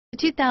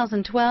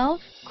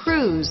2012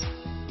 Cruze.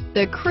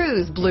 The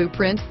Cruze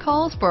blueprint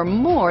calls for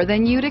more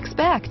than you'd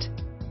expect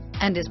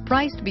and is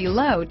priced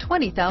below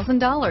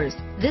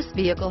 $20,000. This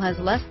vehicle has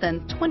less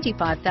than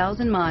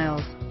 25,000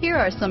 miles. Here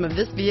are some of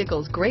this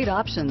vehicle's great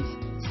options: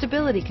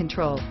 stability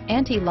control,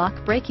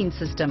 anti-lock braking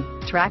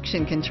system,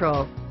 traction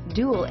control,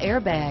 dual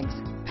airbags,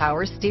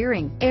 power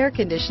steering, air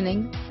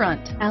conditioning,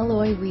 front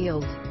alloy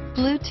wheels,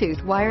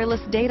 Bluetooth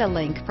wireless data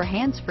link for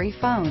hands-free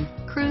phone,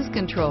 cruise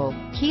control,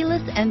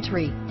 keyless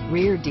entry,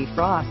 rear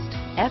defrost,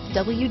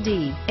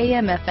 FWD,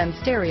 AM/FM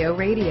stereo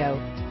radio,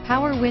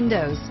 power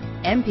windows,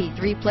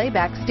 MP3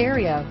 playback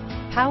stereo,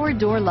 power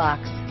door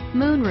locks,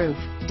 moonroof,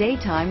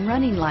 daytime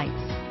running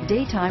lights,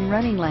 daytime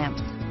running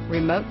lamps,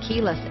 remote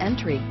keyless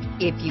entry.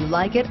 If you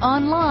like it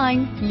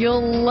online,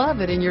 you'll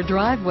love it in your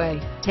driveway.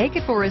 Take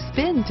it for a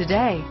spin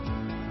today.